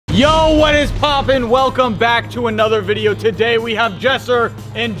Yo, what is poppin'? Welcome back to another video. Today we have Jesser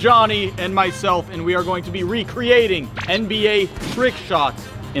and Johnny and myself, and we are going to be recreating NBA trick shots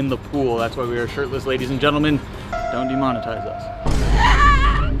in the pool. That's why we are shirtless, ladies and gentlemen. Don't demonetize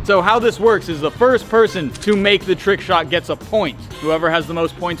us. So how this works is the first person to make the trick shot gets a point. Whoever has the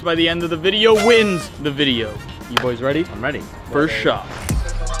most points by the end of the video wins the video. You boys ready? I'm ready. First shot.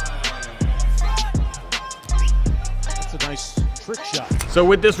 That's a nice trick shot. So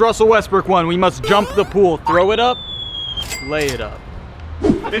with this Russell Westbrook one, we must jump the pool, throw it up, lay it up.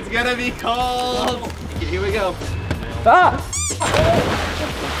 It's gonna be cold. Here we go. Ah!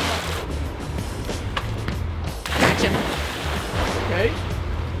 Okay.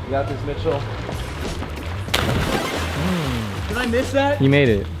 You got this, Mitchell. Did I miss that? You made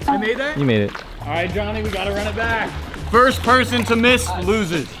it. I made that? You made it. All right, Johnny, we gotta run it back. First person to miss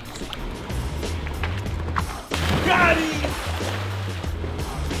loses. Got it!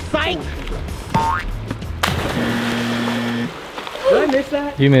 Fight! Did I miss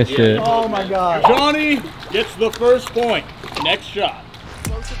that? You missed it. Oh my God. Johnny gets the first point. Next shot.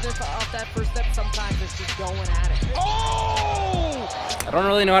 Explosiveness off that first step, sometimes it's just going at it. Oh! I don't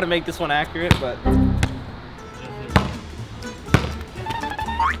really know how to make this one accurate, but.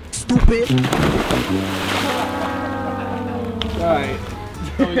 Stupid. Alright.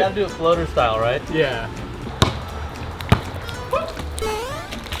 So we gotta do it floater style, right? Yeah.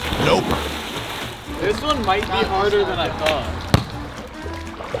 Nope. This one might be harder than I thought.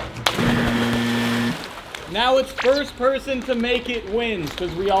 Now it's first person to make it wins,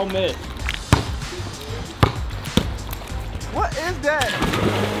 because we all missed. What is that?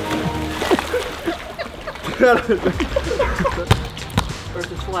 First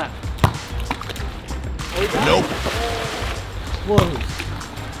to slap. Nope. Close.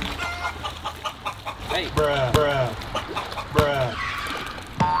 Hey. Bruh, bruh, bruh.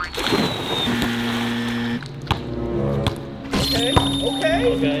 Okay, okay.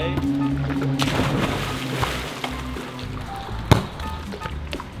 Okay.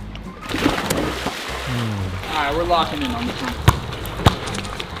 Alright, we're locking in on this one.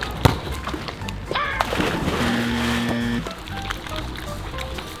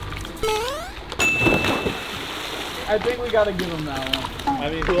 I think we gotta give him that one. I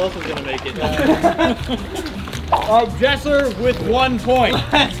mean, who else is gonna make it? Jesser with 1 point.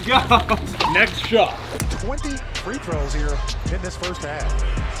 Let's go. Next shot. 20 free throws here in this first half.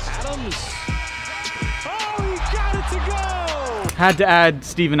 Adams. Oh, he got it to go. Had to add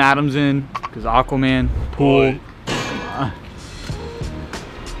Steven Adams in, because Aquaman, pool.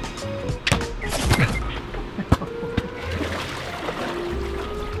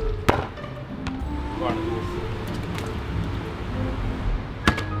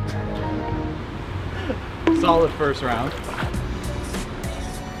 Solid first round.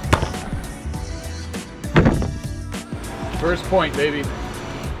 First point, baby.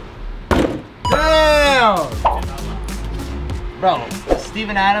 Damn! Bro,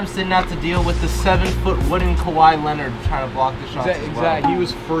 Steven Adams didn't have to deal with the 7-foot wooden Kawhi Leonard trying to block the shots. Exactly. He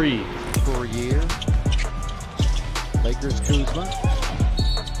was free. For a year. Lakers Kuzma.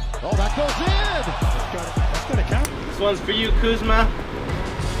 Oh, that goes in. That's gonna count. This one's for you, Kuzma.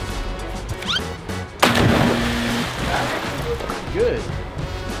 Good.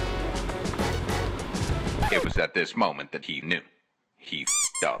 It was at this moment that he knew. He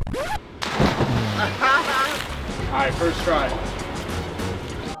f***ed up. Alright, first try.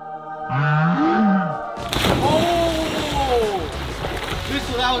 Oh!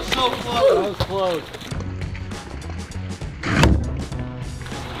 That was so close. That was close.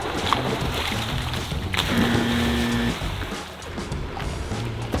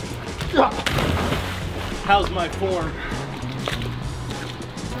 How's my form?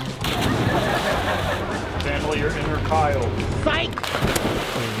 Channel your inner Kyle. Fight!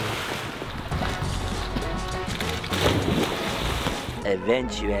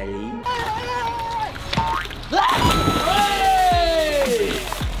 Eventually. Hey!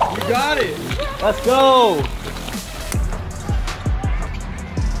 You got it! Let's go!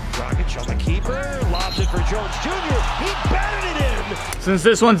 Dragic on the keeper. Lobs it for Jones Jr. He batted it in. Since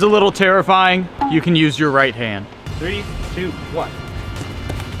this one's a little terrifying, you can use your right hand. 3, 2, 1.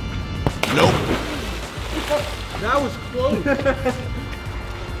 Nope. That was close.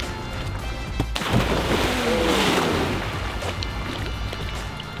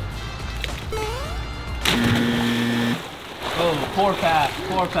 Oh, poor pass,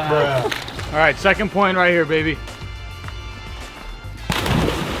 poor pass. All right, second point right here, baby.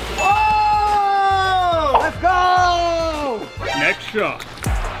 Oh! Let's go! Next shot.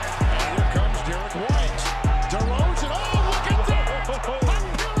 Here comes Derek White. DeRozan. Oh, look at that!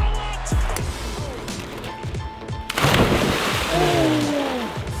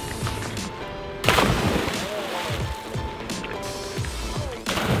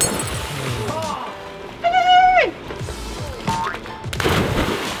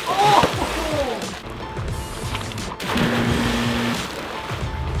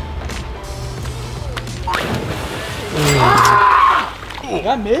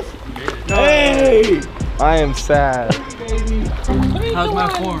 That missed? Hey! I am sad. How's my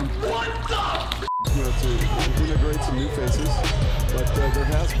form? You know, to integrate some new faces, but there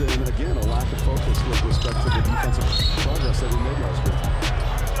has been, again, a lack of focus with respect to the defensive progress that we made last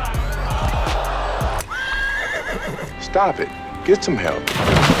year. Stop it. Get some help.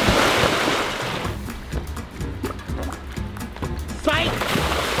 Fight!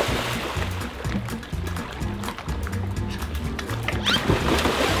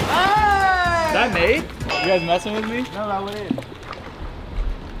 That made? You guys messing with me? No, that went in.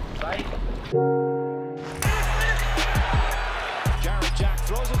 Jared Jack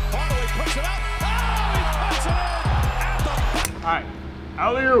throws it, Bartley puts it up. Oh, he puts it in at the... All right,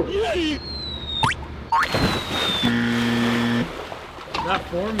 alley-oop. That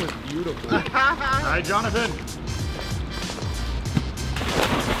form was beautiful. All right, Jonathan.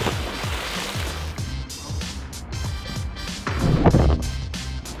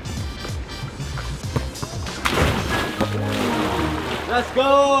 Let's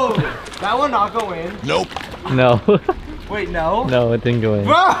go! That one not go in. Nope. No. Wait, no? No, it didn't go in.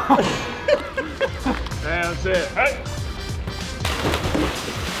 That's it. Hey.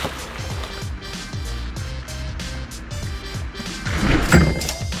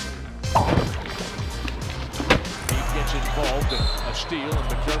 He gets involved in a steal, and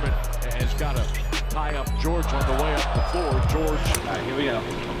McDermott has got to tie up George on the way up the floor. George. All right, here we go.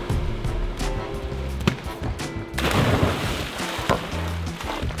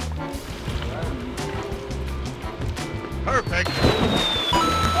 Perfect.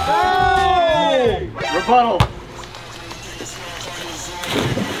 Hey! Rebuttal.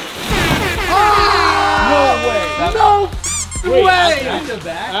 No way.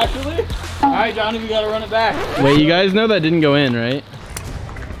 Actually? All right, Johnny, you gotta run it back. Wait, you guys know that didn't go in, right?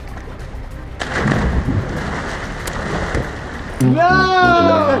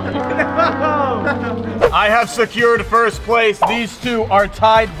 I have secured first place. These two are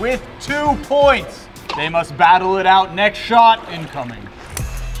tied with 2 points. They must battle it out. Next shot incoming.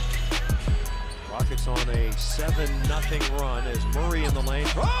 Rockets on a 7-0 run as Murray in the lane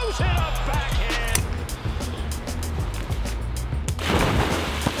throws it up backhand.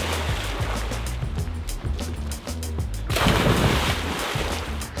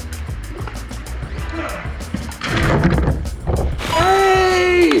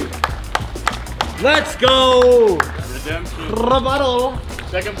 Hey! Let's go! Redemption. Rebuttal.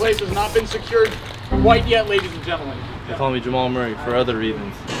 Second place has not been secured quite yet, ladies and gentlemen. They call me Jamal Murray for other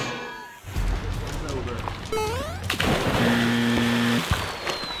reasons.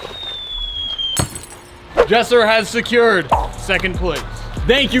 Jesser has secured second place.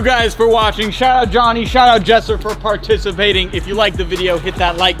 Thank you guys for watching. Shout out Johnny, shout out Jesser for participating. If you liked the video, hit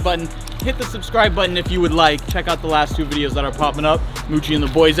that like button. Hit the subscribe button if you would like. Check out the last 2 videos that are popping up. Moochie and the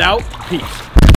boys out. Peace.